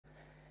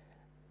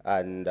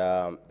And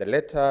the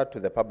letter to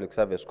the Public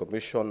Service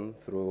Commission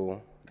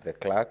through the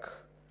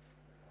clerk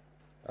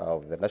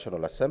of the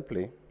National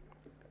Assembly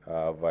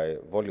by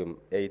volume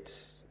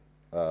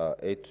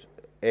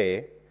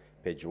 8A,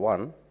 page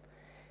 1,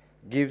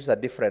 gives a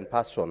different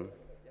person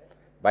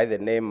by the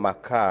name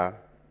Maka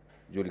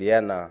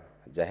Juliana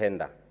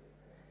Jahenda.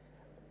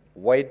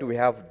 Why do we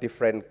have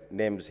different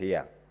names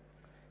here?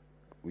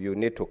 You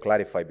need to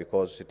clarify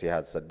because it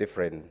has a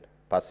different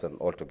person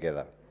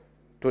altogether,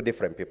 two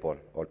different people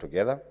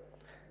altogether.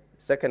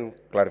 Second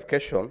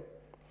clarification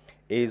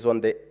is on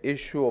the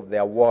issue of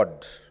the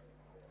award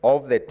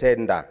of the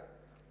tender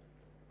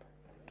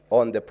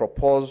on the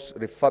proposed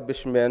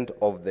refurbishment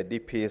of the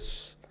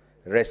DP's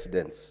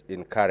residence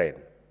in Karen.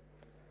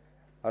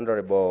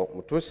 Honorable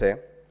Mutuse,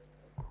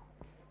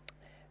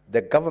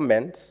 the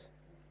government,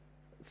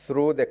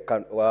 through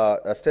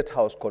the State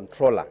House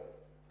Controller,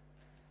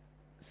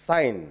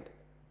 signed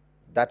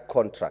that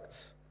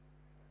contract,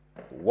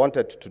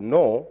 wanted to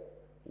know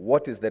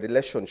what is the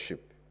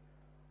relationship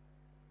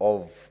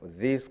of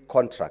this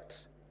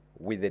contract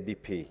with the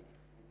DP,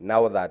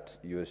 now that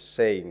you're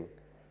saying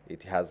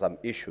it has some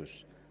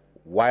issues.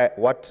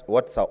 What's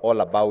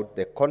all about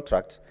the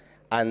contract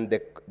and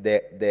the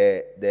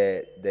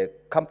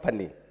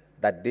company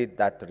that did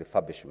that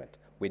refurbishment?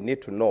 We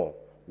need to know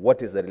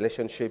what is the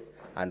relationship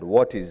and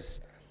what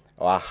is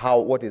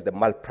the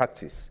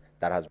malpractice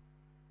that has.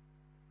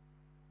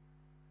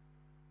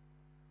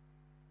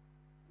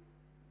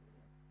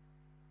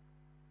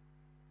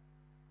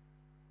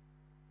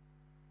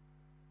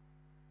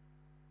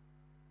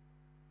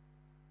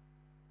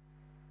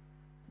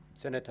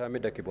 Senator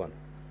Amida Kibwan.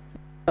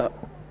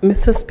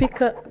 Mr.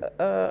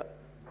 Speaker,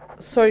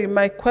 sorry,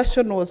 my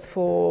question was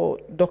for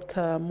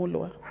Dr.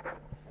 Mulwa.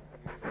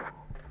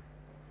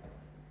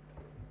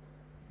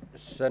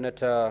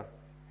 Senator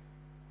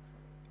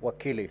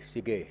Wakili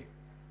Sige.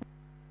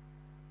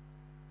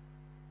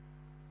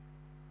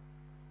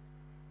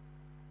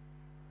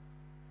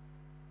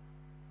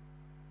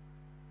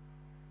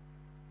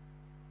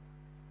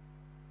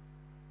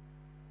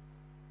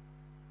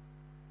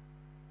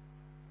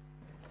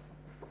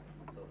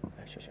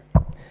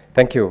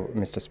 Thank you,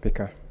 Mr.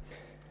 Speaker.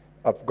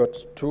 I've got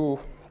two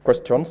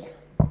questions.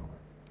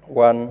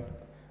 One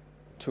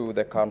to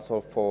the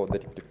Council for the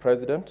Deputy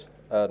President,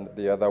 and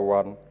the other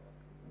one,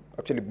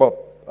 actually both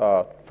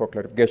for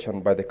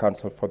clarification by the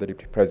Council for the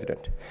Deputy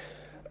President.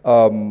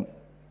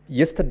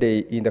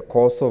 Yesterday, in the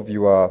course of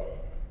your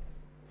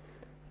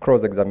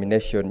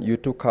cross-examination, you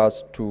took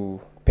us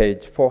to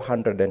page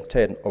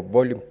 410 of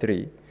Volume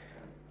 3.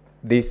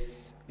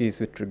 This is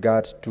with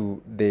regard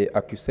to the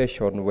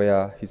accusation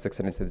where His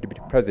Excellency the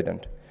Deputy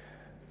President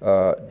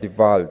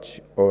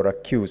divulged or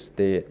accused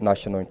the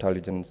national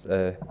intelligence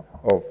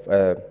of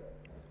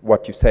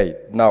what you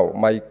said. Now,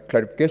 my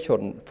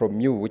clarification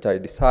from you, which I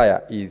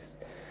desire, is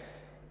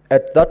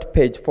at that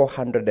page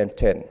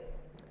 410,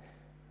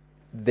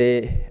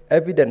 the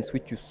evidence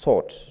which you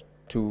sought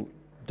to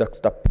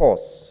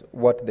juxtapose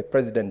what the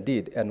President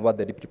did and what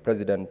the Deputy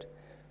President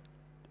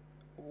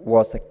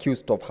was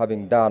accused of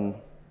having done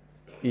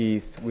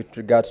is with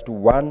regards to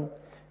one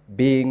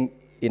being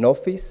in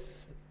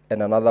office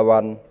and another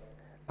one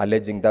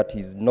alleging that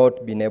he's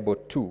not been able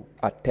to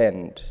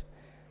attend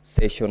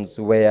sessions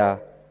where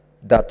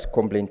that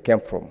complaint came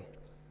from.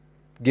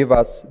 Give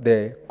us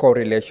the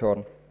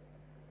correlation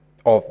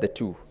of the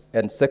two.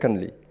 And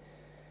secondly,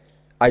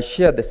 I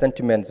share the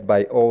sentiments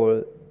by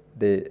all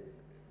the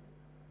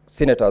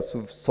senators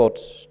who've sought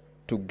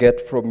to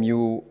get from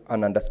you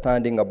an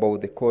understanding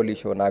about the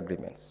coalition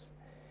agreements.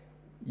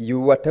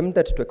 You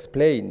attempted to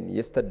explain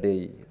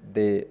yesterday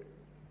the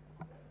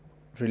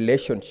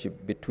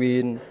relationship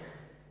between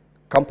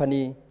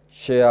company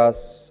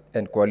shares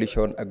and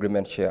coalition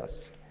agreement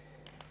shares.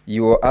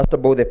 You were asked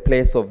about the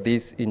place of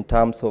this in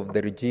terms of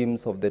the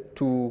regimes of the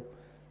two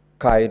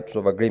kinds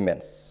of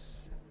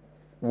agreements.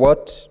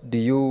 What do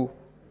you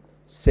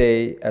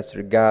say as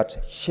regards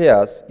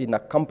shares in a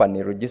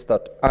company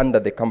registered under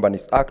the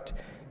Companies Act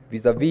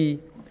vis-a-vis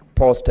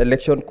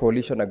post-election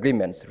coalition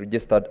agreements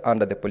registered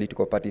under the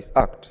Political Parties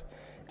Act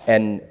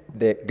and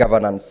the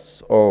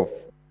governance of?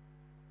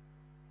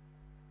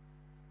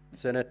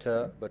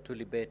 Senator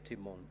Batuli Betty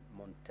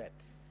Montet.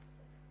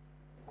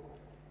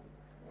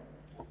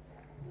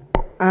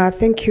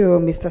 Thank you,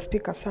 Mr.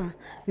 Speaker, sir.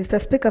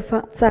 Mr. Speaker,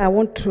 sir, I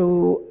want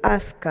to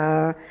ask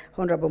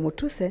Honorable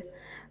Mutuse,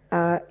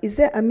 is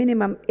there a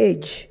minimum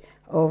age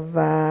of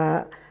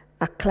a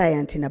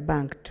client in a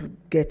bank to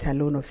get a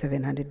loan of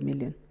 700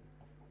 million?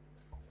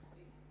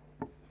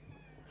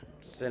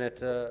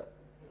 Senator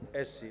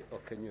Essie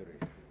Okenyuri.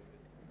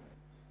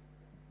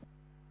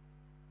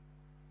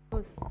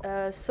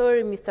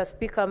 Sorry, Mr.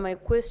 Speaker, my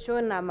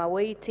question, I'm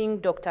awaiting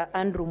Dr.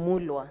 Andrew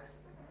Mulwa.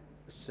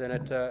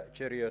 Senator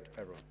Cheriot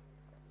Aaron.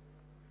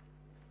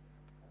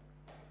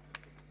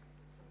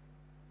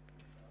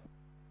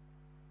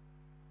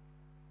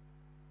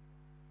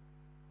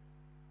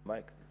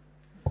 Mike,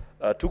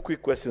 two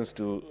quick questions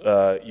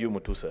to you,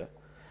 Mutuse.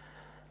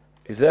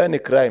 Is there any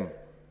crime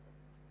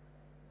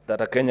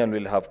that a Kenyan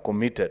will have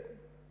committed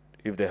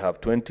if they have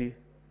 20,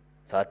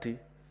 30,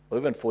 or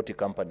even 40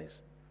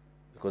 companies?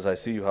 Because I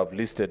see you have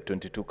listed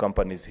 22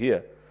 companies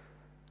here.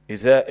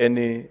 Is there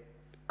any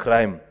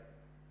crime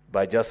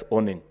by just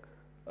owning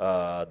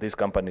these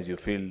companies you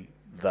feel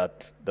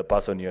that the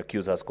person you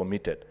accuse has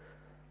committed?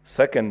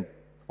 Second,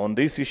 on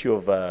this issue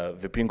of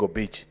Vipingo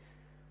Beach,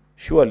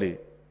 surely,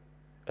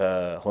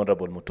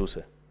 Honorable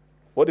Mutuse,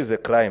 what is the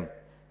crime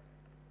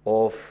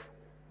of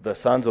the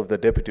sons of the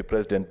Deputy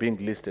President being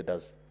listed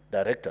as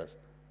directors?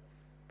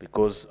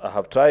 Because I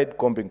have tried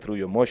combing through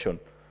your motion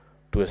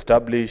to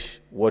establish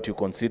what you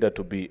consider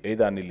to be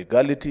either an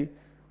illegality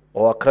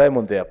or a crime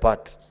on their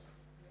part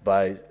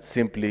by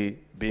simply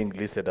being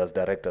listed as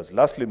directors.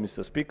 Lastly,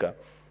 Mr. Speaker,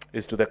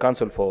 is to the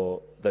Council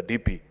for the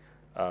DP,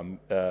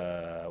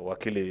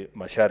 Wakili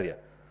Macharia.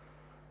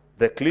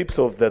 The clips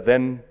of the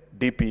then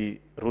DP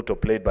Ruto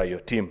played by your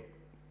team,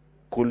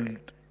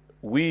 could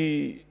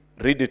we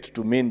read it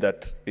to mean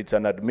that it's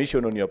an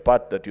admission on your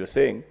part that you're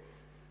saying,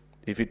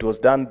 if it was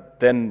done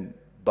then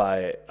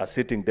by a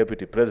sitting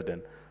Deputy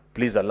President,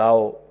 please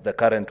allow the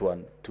current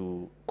one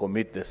to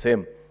commit the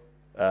same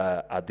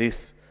at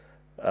this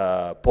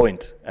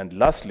point? And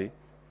lastly,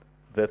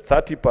 the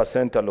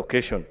 30%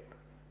 allocation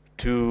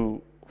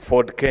to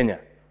Ford Kenya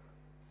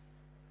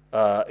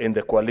in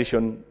the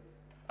coalition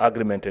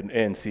agreement in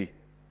ANC,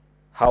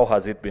 how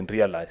has it been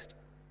realized?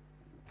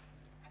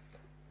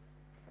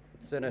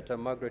 Senator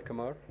Margaret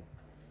Kamar.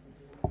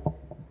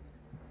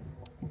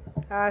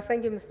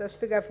 Thank you, Mr.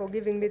 Speaker, for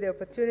giving me the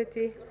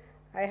opportunity.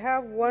 I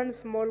have one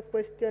small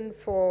question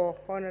for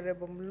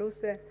Honorable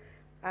Mutuse,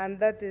 and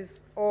that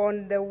is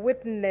on the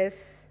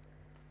witness,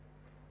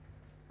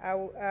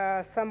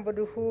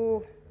 somebody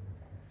who,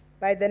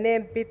 by the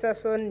name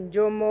Peterson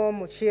Jomo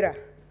Muchira,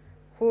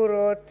 who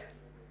wrote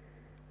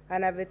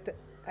an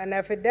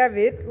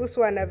affidavit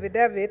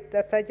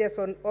that touches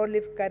on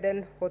Olive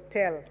Garden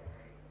Hotel.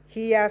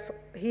 He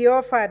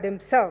offered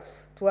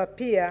himself to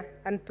appear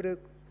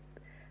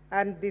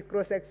and be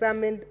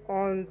cross-examined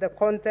on the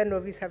content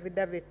of his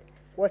affidavit.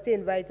 Was he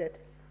invited?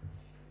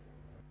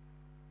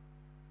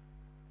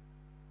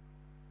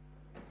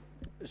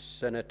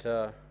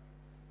 Senator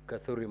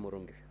Kathuri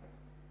Murungi.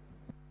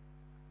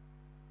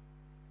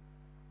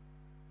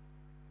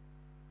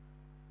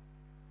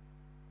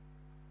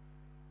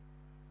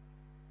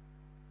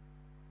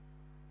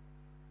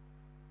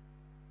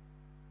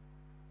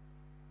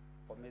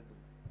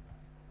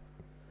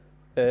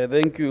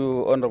 Thank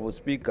you, Honorable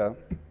Speaker.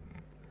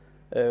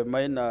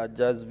 Mine are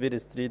just very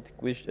strict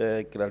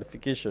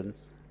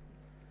clarifications.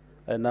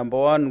 Number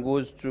one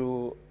goes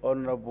to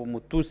Honorable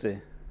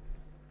Mutuse.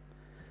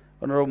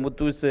 Honorable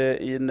Mutuse,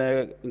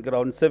 in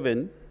ground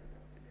 7,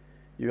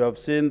 you have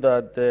seen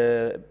that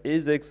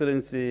His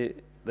Excellency,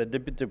 the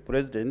Deputy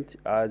President,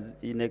 has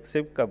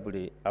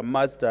inexplicably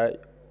amassed a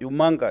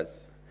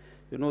humongous,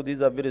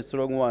 these are very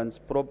strong ones,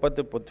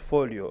 property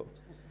portfolio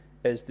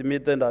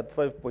estimated at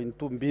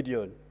 5.2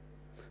 billion.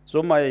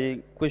 So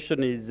my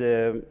question is,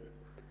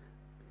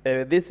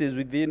 this is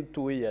within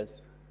 2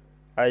 years.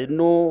 I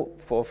know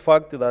for a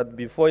fact that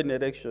before an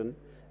election,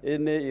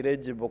 any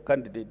eligible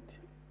candidate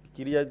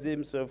clears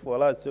himself or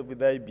herself with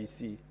the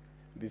IBC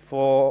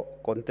before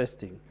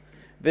contesting.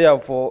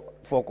 Therefore,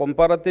 for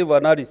comparative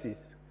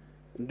analysis,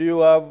 do you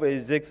have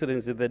His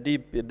Excellency the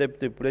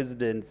Deputy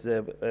President's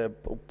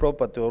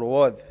property or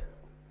worth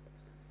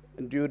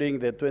during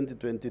the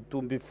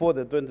 2022, before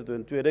the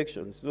 2022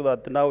 elections, so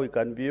that now we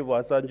can be able,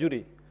 as a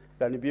jury,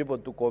 can be able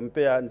to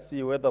compare and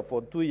see whether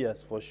for 2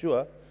 years, for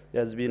sure, he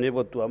has been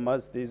able to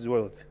amass this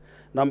wealth.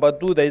 Number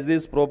two, there is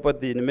this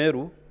property in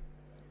Meru.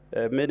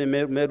 Many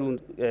Meru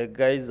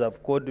guys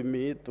have called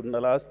me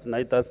last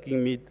night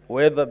asking me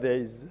whether there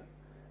is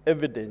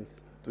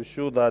evidence to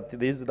show that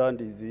this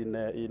land is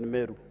in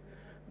Meru.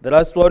 The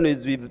last one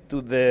is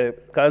to the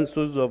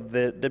councils of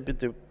the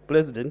Deputy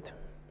President.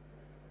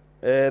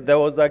 There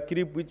was a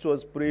clip which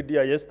was played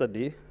here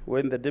yesterday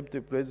when the Deputy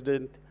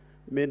President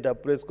made a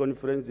press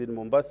conference in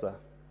Mombasa,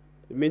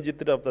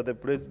 immediately after the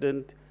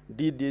President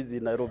did this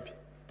in Nairobi,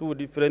 2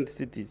 different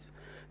cities.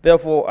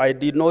 Therefore, I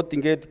did not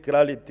get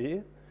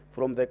clarity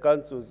from the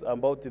councils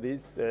about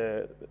this,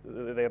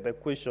 the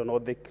question or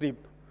the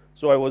clip.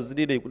 So I was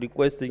really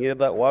requesting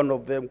either one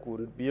of them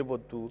could be able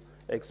to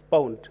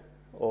expound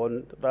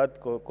on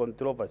that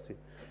controversy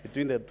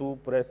between the 2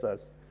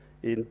 pressers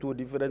in 2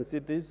 different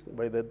cities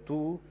by the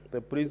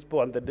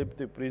principal and the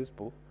deputy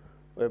principal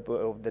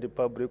of the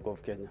Republic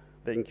of Kenya.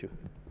 Thank you.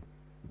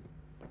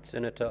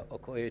 Senator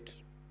Okoit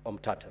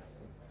Omtata.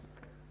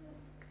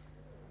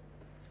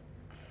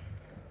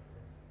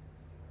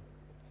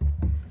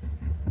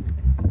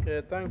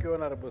 Thank you,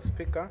 Honorable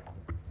Speaker.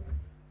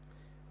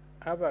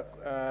 I have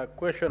a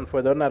question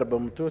for the Honorable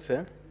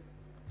Mutuse.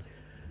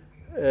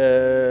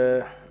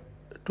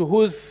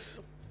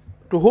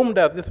 To whom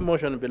does this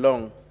motion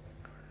belong?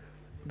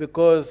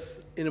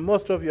 Because in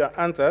most of your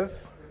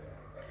answers,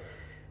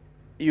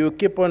 you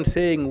keep on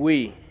saying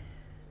we.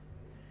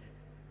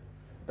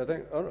 I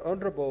think,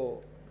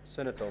 Honorable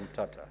Senator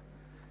Omtata,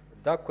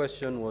 that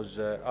question was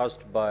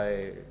asked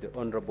by the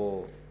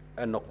Honorable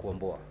Enoch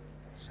Wambua,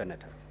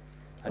 Senator.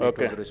 and it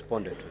was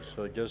responded to.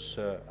 So just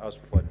ask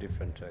for a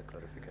different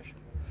clarification.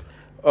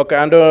 Okay,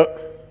 and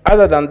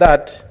other than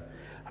that,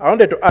 I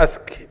wanted to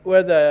ask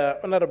whether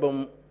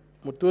Honorable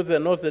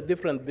Mutuse knows the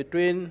difference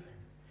between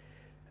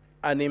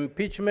an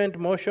impeachment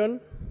motion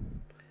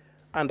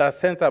and a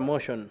censure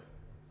motion.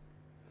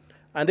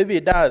 And if he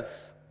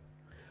does,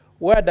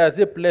 where does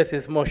he place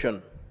his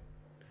motion?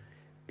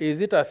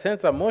 Is it a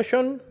censure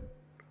motion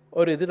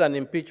or is it an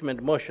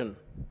impeachment motion?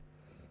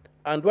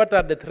 And what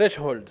are the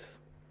thresholds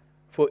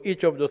for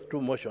each of those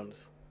two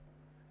motions,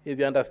 if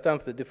he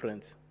understands the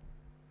difference?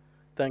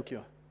 Thank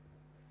you.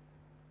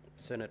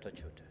 Senator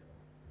Chute.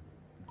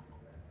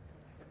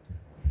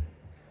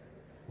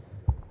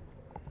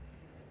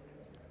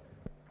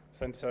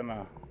 Asante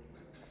sana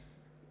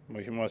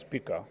Mheshimiwa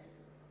Spika.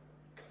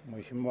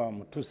 Mheshimiwa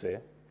Mutuse,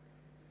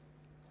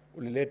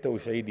 ulileta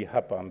ushahidi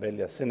hapa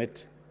mbele ya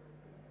Senate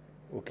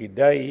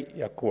ukidai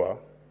ya kuwa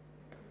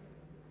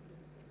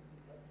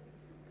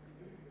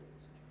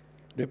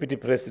Deputy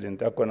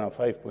President ako na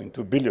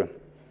 5.2 billion.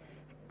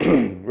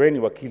 Wewe ni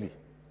wakili.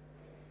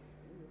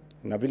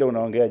 Na vile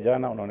unaongea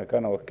jana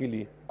unaonekana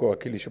wakili kwa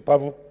wakili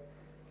shupavu.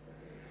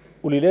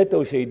 Ulileta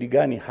ushahidi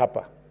gani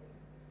hapa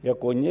ya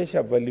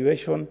kuonyesha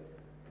valuation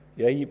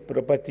ya hii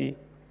property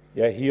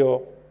ya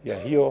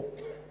hiyo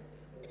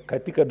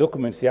katika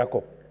documents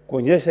yako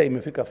kuonyesha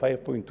imefika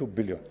 5.2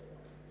 billion.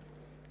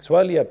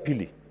 Swali ya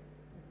pili,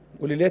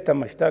 ulileta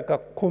mashtaka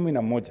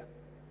 11.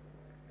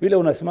 Vile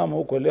unasimama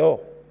huko leo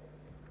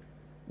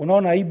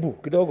unaona aibu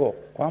kidogo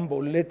kwamba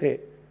ulilete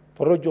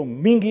porojo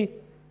mingi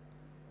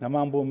na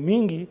mambo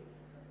mingi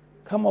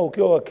kama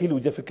ukiwa wakili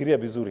hujafikiria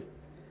vizuri.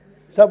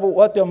 Sababu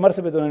watu wa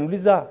Marsabit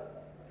wananiuliza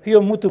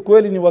hiyo mtu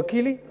kweli ni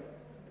wakili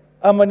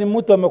ama ni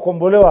mtu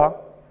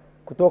amekombolewa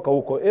kutoka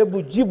huko.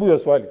 Hebu jibu hiyo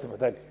swali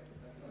tafadhali.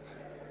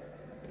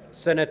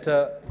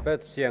 Senator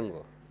Beth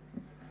Siengo.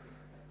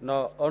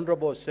 Now,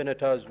 honorable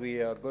senators,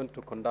 we are going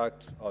to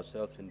conduct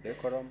ourselves in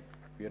decorum.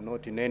 We are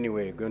not in any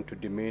way going to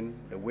demean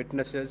the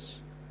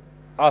witnesses.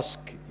 Ask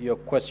your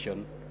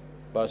question,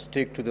 but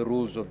stick to the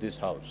rules of this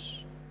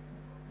House.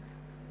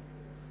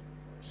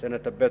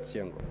 Senator Beth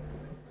Siengo.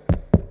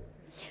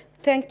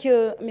 Thank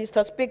you,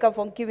 Mr. Speaker,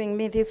 for giving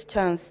me this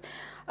chance.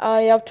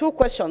 I have two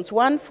questions.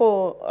 One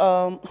for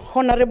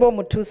Honorable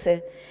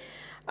Mutuse.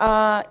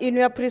 In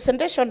your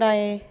presentation,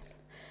 I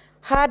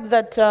heard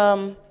that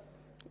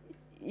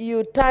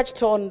you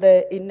touched on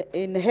the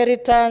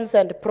inheritance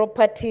and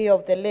property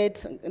of the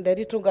late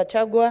Nderitu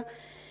Gachagua.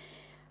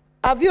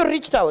 Have you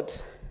reached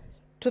out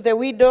to the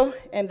widow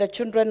and the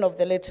children of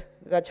the late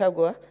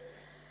Gachagua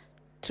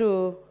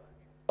to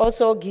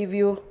also give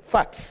you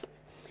facts?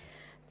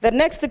 The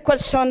next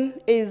question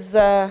is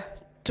to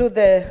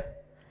the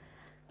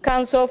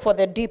Council for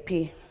the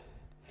DP.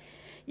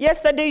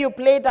 Yesterday you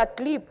played a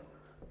clip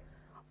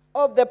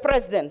of the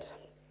president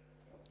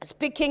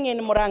speaking in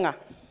Muranga.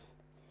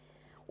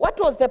 What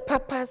was the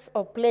purpose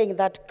of playing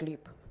that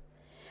clip?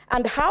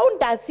 And how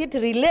does it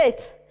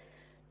relate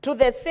to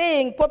the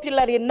saying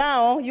popularly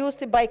now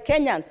used by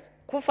Kenyans,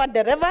 kufa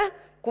dereva,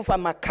 kufa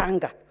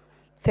makanga?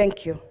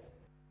 Thank you.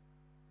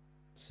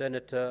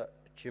 Senator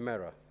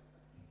Chimera.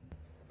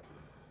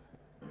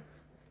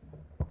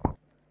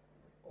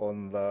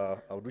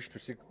 I would wish to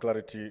seek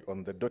clarity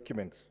on the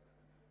documents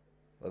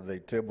that they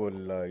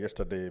tabled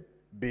yesterday,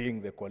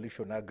 being the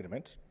coalition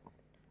agreement,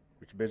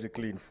 which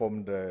basically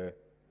informed the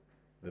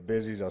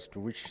basis as to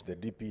which the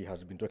DP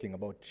has been talking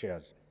about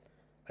shares.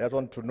 I just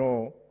want to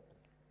know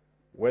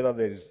whether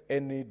there is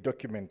any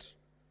document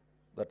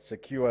that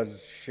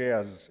secures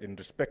shares in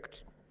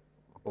respect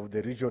of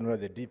the region where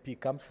the DP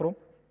comes from.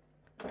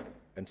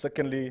 And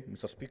secondly,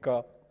 Mr.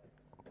 Speaker,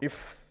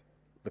 if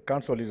the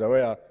council is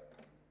aware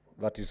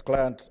that his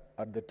client,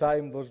 at the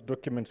time those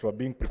documents were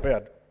being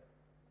prepared,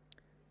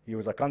 he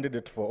was a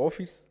candidate for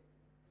office,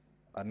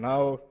 and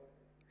now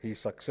he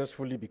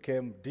successfully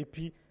became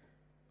DP,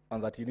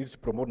 and that he needs to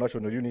promote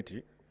national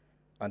unity,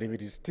 and if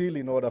it is still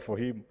in order for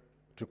him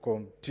to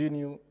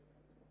continue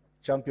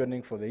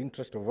championing for the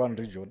interest of one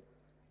region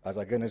as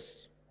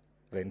against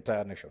the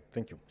entire nation.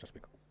 Thank you, Mr.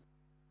 Speaker.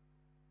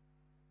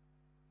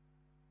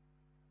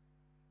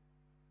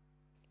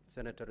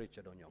 Senator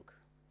Richard Onyonk.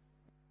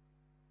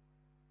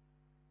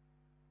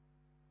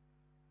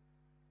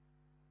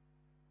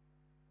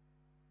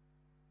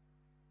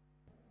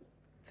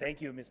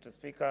 Thank you, Mr.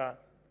 Speaker.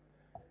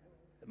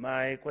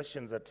 My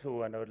questions are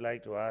two, and I would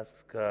like to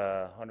ask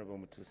Honorable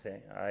Mutuse.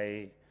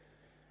 I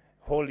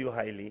hold you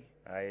highly.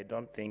 I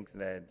don't think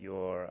that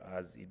you're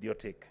as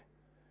idiotic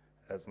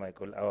as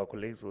our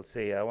colleagues will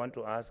say. I want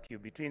to ask you,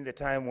 between the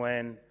time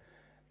when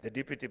the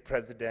Deputy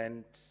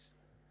President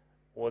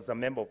was a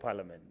Member of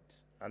Parliament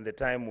and the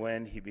time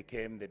when he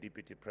became the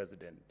Deputy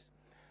President,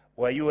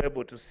 were you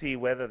able to see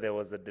whether there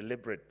was a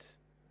deliberate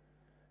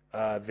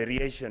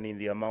variation in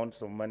the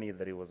amounts of money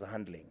that he was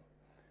handling?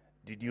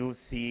 Did you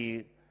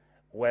see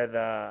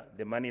whether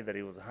the money that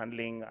he was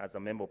handling as a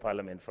Member of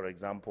Parliament, for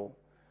example,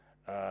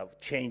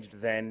 changed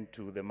then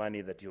to the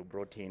money that you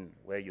brought in,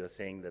 where you're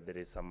saying that there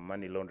is some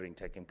money laundering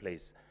taking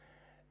place?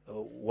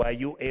 Were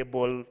you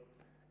able,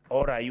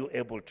 or are you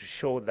able to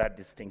show that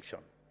distinction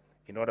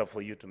in order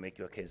for you to make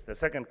your case? The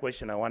second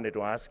question I wanted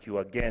to ask you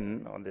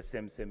again on the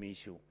same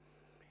issue.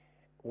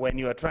 When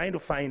you are trying to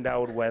find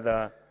out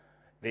whether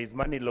there is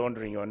money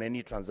laundering on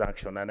any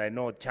transaction, and I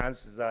know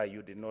chances are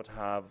you did not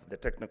have the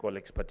technical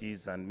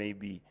expertise and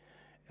maybe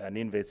an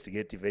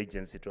investigative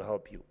agency to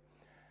help you,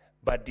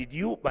 but did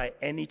you by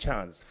any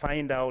chance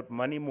find out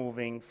money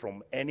moving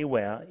from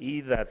anywhere,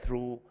 either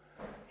through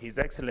His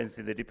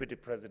Excellency the Deputy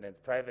President's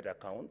private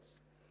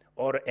accounts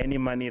or any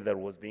money that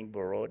was being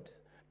borrowed?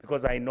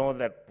 Because I know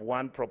that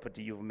one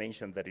property you've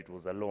mentioned that it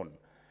was a loan,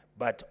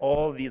 but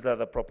all these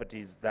other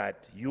properties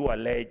that you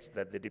allege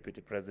that the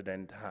Deputy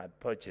President had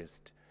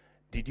purchased,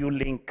 did you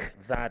link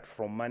that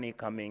from money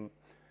coming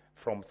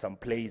from some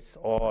place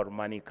or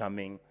money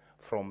coming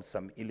from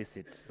some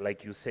illicit,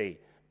 like you say?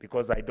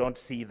 Because I don't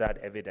see that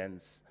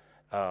evidence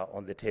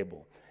on the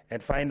table.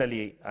 And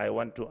finally, I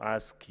want to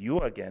ask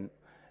you again,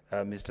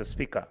 Mr.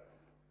 Speaker,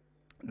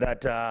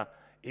 that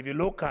if you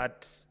look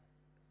at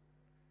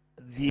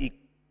the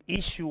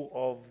issue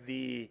of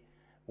the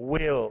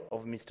will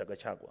of Mr.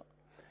 Gachagua,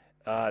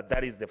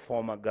 that is the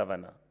former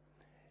governor,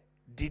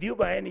 did you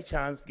by any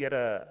chance get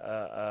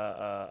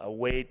a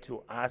way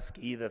to ask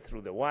either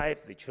through the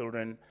wife, the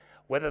children,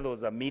 whether there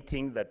was a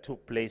meeting that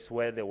took place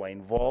where they were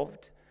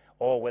involved,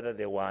 or whether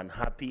they were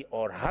unhappy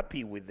or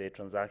happy with the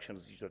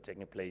transactions which were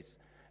taking place?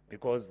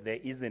 Because there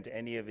isn't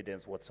any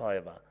evidence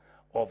whatsoever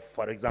of,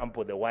 for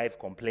example, the wife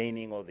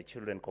complaining or the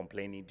children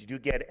complaining. Did you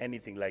get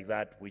anything like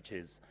that which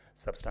is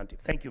substantive?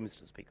 Thank you,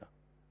 Mr. Speaker.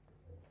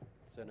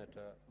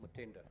 Senator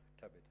Mutinda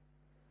Tabit.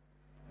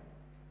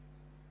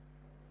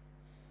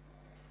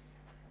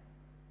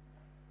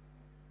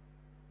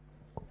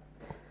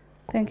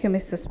 Thank you,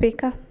 Mr.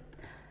 Speaker.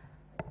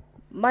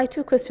 My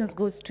two questions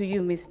goes to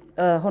you,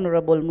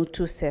 Honorable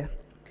Mutuse.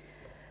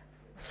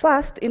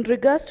 First, in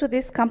regards to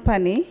this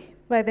company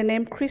by the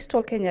name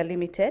Crystal Kenya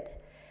Limited,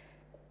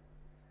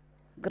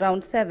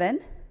 Ground 7,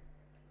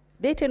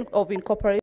 date of incorporation